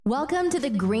Welcome to the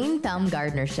Green Thumb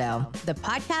Gardener Show, the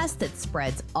podcast that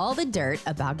spreads all the dirt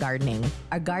about gardening.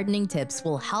 Our gardening tips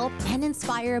will help and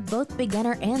inspire both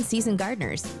beginner and seasoned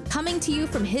gardeners. Coming to you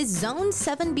from his Zone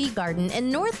 7B garden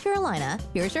in North Carolina,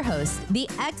 here's your host, the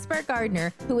expert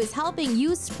gardener who is helping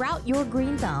you sprout your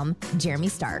green thumb, Jeremy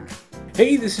Stark.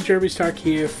 Hey, this is Jeremy Stark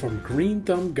here from Green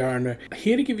Thumb Gardener,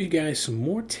 here to give you guys some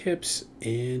more tips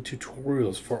and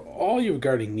tutorials for all your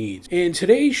gardening needs. In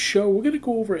today's show, we're going to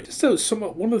go over just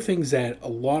one of the things that a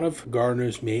lot of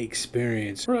gardeners may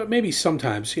experience, or maybe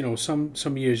sometimes,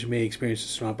 some years you may experience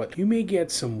this or not, but you may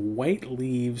get some white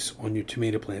leaves on your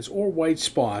tomato plants or white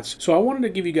spots. So I wanted to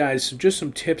give you guys just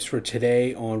some tips for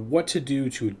today on what to do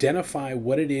to identify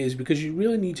what it is, because you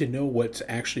really need to know what's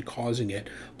actually causing it.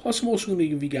 Plus, I'm also going to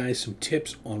give you guys some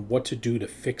tips on what to do to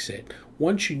fix it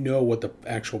once you know what the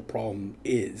actual problem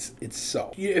is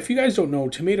itself. If you guys don't know,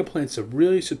 tomato plants are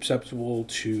really susceptible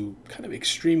to kind of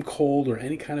extreme cold or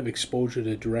any kind of exposure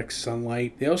to direct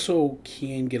sunlight. They also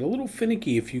can get a little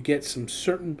finicky if you get some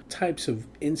certain types of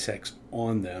insects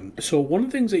on them. So one of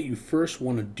the things that you first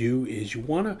want to do is you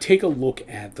want to take a look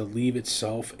at the leaf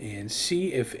itself and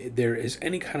see if there is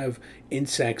any kind of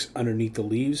insects underneath the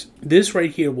leaves. This right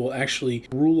here will actually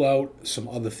rule out some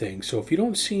other things. So if you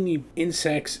don't see any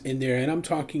insects in there, and I'm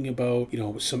talking about,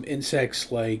 some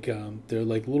insects like they're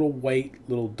like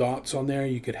little dots on there,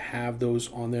 you could have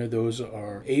those on there. Those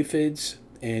are aphids.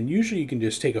 And usually you can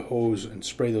just take a hose and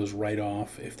spray those right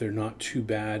off if they're not too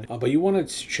bad. But you want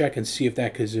to check and see if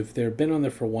because if they've been on there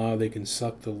for a while, they can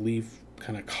suck the leaf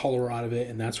kind of color out of it,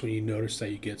 and that's when you notice that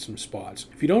you get some spots.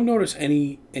 If you don't notice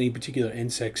any particular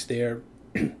insects there,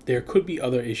 there could be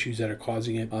other issues that are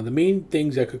causing it. The main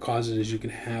things that could cause it is you can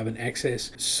have an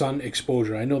excess sun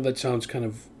exposure. I know that sounds kind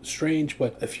of strange,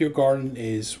 but if your garden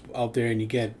is out there and you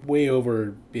get way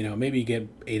over, maybe you get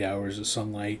 8 hours of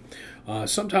sunlight,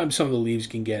 sometimes some of the leaves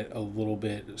can get a little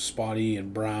bit spotty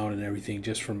and brown and everything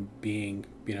just from being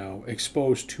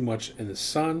exposed too much in the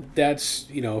sun. That's,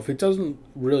 if it doesn't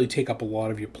really take up a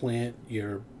lot of your plant,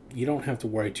 you don't have to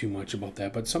worry too much about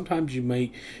that. But sometimes you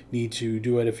might need to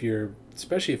do it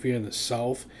especially if you're in the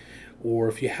south, or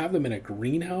if you have them in a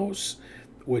greenhouse,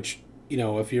 which,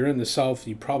 if you're in the south,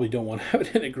 you probably don't want to have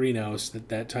it in a greenhouse at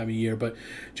that time of year. But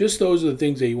just those are the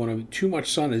things that you want to. Too much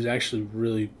sun is actually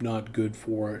really not good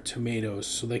for tomatoes,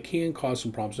 so they can cause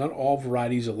some problems. Not all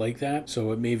varieties are like that,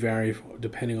 so it may vary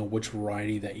depending on which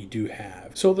variety that you do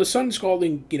have. So the sun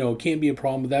scalding, can be a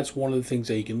problem, but that's one of the things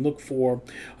that you can look for.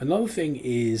 Another thing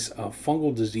is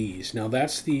fungal disease. Now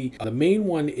that's the main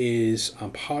one is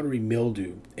powdery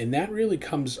mildew, and that really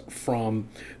comes from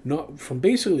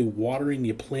basically watering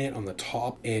your plant on the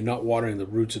top and not watering the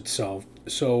roots itself.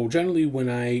 So generally when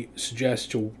I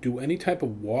suggest to do any type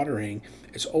of watering,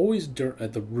 it's always dirt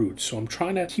at the roots. So I'm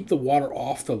trying to keep the water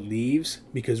off the leaves,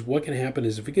 because what can happen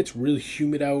is if it gets really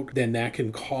humid out, then that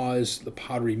can cause the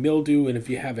powdery mildew. And if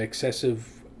you have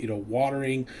excessive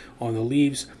watering on the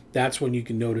leaves, that's when you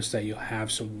can notice that you'll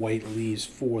have some white leaves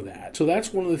for that. So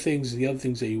that's one of the other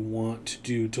things that you want to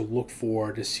do to look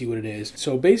for to see what it is.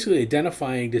 So basically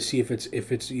identifying to see if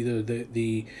it's either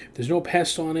there's no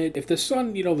pest on it. If the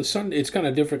sun, it's kind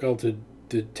of difficult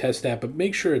to test that, but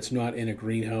make sure it's not in a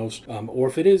greenhouse, or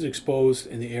if it is exposed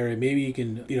in the area, maybe you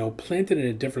can plant it in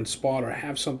a different spot or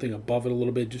have something above it a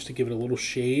little bit just to give it a little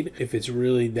shade if it's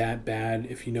really that bad,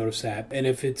 if you notice that. And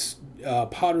if it's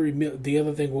the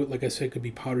other thing, like I said, could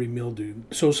be powdery mildew.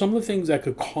 So some of the things that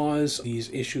could cause these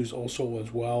issues also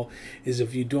as well is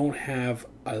if you have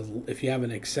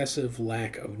an excessive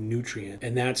lack of nutrient,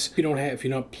 and that's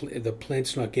the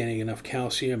plant's not getting enough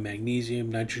calcium,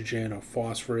 magnesium, nitrogen, or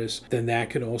phosphorus, then that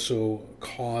could also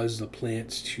cause the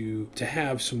plants to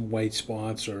have some white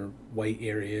spots or white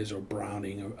areas or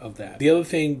browning of that. The other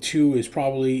thing too is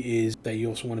that you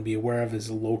also want to be aware of is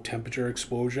the low temperature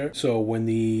exposure. So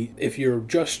if you're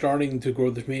just starting to grow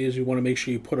the tomatoes, you want to make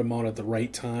sure you put them out at the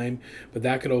right time, but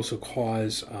that could also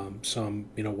cause some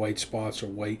white spots or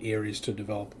white areas to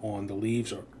develop on the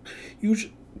leaves, or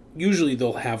usually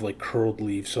they'll have like curled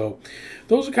leaves. So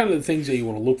those are kind of the things that you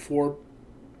want to look for.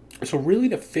 So really,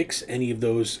 to fix any of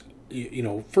those,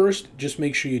 first, just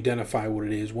make sure you identify what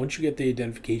it is. Once you get the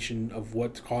identification of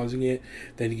what's causing it,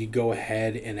 then you can go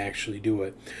ahead and actually do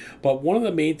it. But one of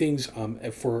the main things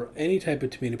for any type of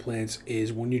tomato plants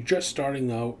is when you're just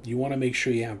starting out, you want to make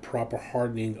sure you have proper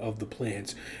hardening of the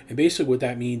plants. And basically what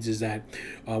that means is that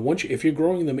if you're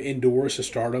growing them indoors to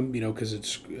start them, because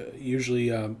it's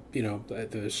usually, at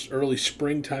the early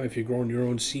springtime, if you're growing your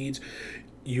own seeds,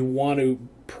 you want to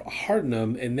harden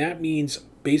them, and that means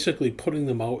basically putting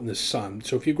them out in the sun.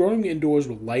 So if you're growing indoors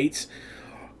with lights,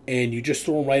 and you just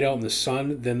throw them right out in the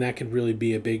sun, then that can really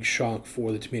be a big shock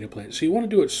for the tomato plant. So you want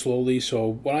to do it slowly.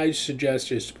 So what I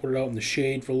suggest is to put it out in the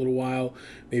shade for a little while,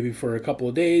 maybe for a couple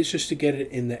of days, just to get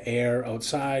it in the air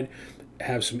outside,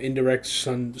 have some indirect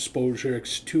sun exposure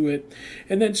to it,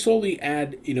 and then slowly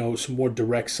add, some more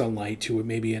direct sunlight to it,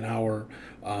 maybe an hour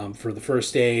for the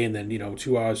first day, and then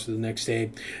 2 hours for the next day.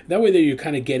 That way there you're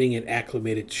kind of getting it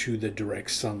acclimated to the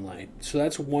direct sunlight. So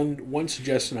that's one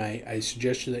suggestion I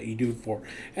suggest that you do for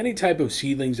any type of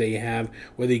seedlings that you have,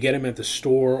 whether you get them at the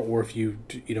store or if you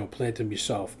plant them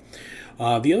yourself.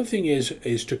 The other thing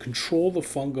is to control the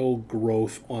fungal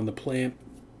growth on the plant.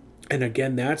 And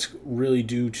again, that's really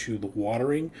due to the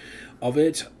watering of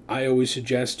it. I always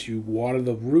suggest to water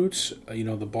the roots,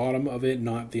 the bottom of it,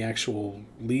 not the actual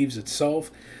leaves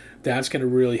itself. That's going to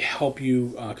really help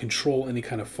you control any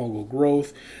kind of fungal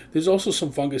growth. There's also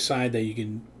some fungicide that you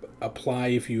can apply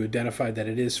if you identify that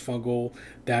it is fungal.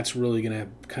 That's really going to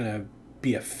kind of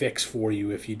be a fix for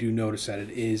you if you do notice that it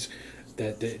is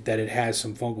that it has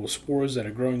some fungal spores that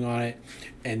are growing on it,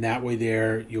 and that way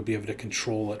there you'll be able to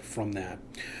control it from that.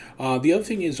 The other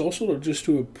thing is also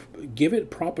to give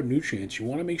it proper nutrients. You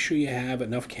want to make sure you have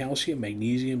enough calcium,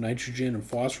 magnesium, nitrogen, and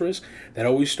phosphorus. That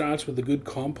always starts with a good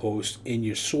compost in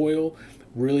your soil.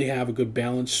 Really have a good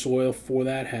balanced soil for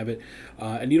that. Have it,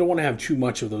 and you don't want to have too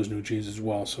much of those nutrients as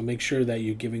well. So make sure that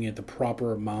you're giving it the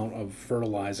proper amount of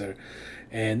fertilizer,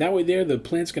 and that way there the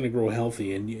plant's going to grow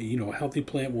healthy. And a healthy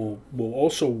plant will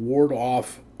also ward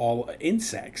off all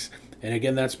insects. And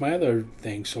again, that's my other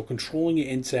thing. So controlling your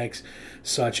insects,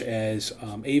 such as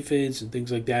aphids and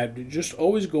things like that, just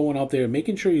always going out there,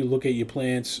 making sure you look at your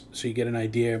plants so you get an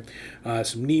idea.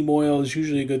 Some neem oil is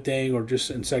usually a good thing, or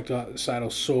just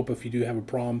insecticidal soap if you do have a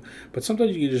problem. But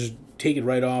sometimes you can just take it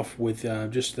right off with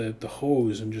just the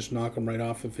hose and just knock them right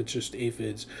off if it's just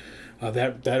aphids.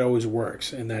 That always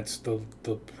works, and that's the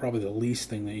probably the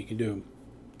least thing that you can do.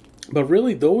 But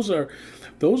really, those are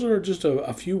just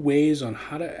a few ways on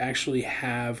how to actually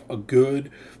have a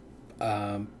good,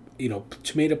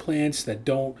 tomato plants that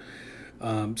don't.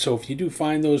 So if you do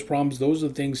find those problems, those are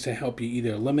the things to help you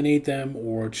either eliminate them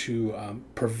or to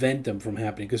prevent them from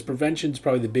happening. Because prevention is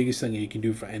probably the biggest thing that you can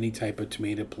do for any type of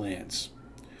tomato plants.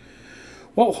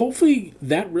 Well, hopefully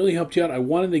that really helped you out. I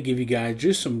wanted to give you guys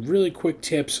just some really quick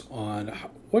tips on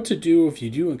what to do if you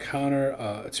do encounter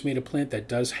a tomato plant that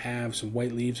does have some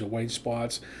white leaves or white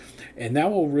spots, and that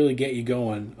will really get you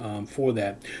going for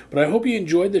that. But I hope you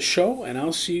enjoyed the show, and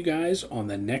I'll see you guys on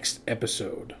the next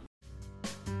episode.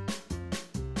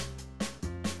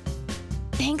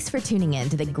 Thanks for tuning in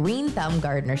to the Green Thumb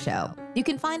Gardener Show. You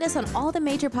can find us on all the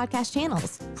major podcast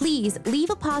channels. Please leave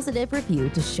a positive review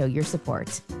to show your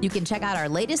support. You can check out our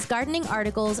latest gardening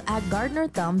articles at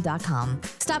GardenerThumb.com.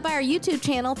 Stop by our YouTube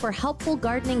channel for helpful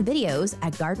gardening videos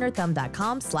at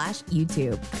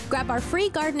GardenerThumb.com/YouTube. Grab our free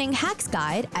gardening hacks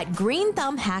guide at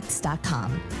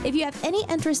GreenThumbHacks.com. If you have any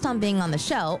interest on being on the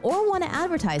show or want to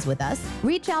advertise with us,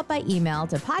 reach out by email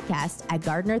to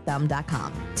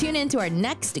podcast@GardenerThumb.com. Tune in to our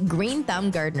next Green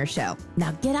Thumb Gardener Show.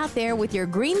 Now get out there with your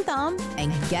green thumb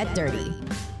and get dirty.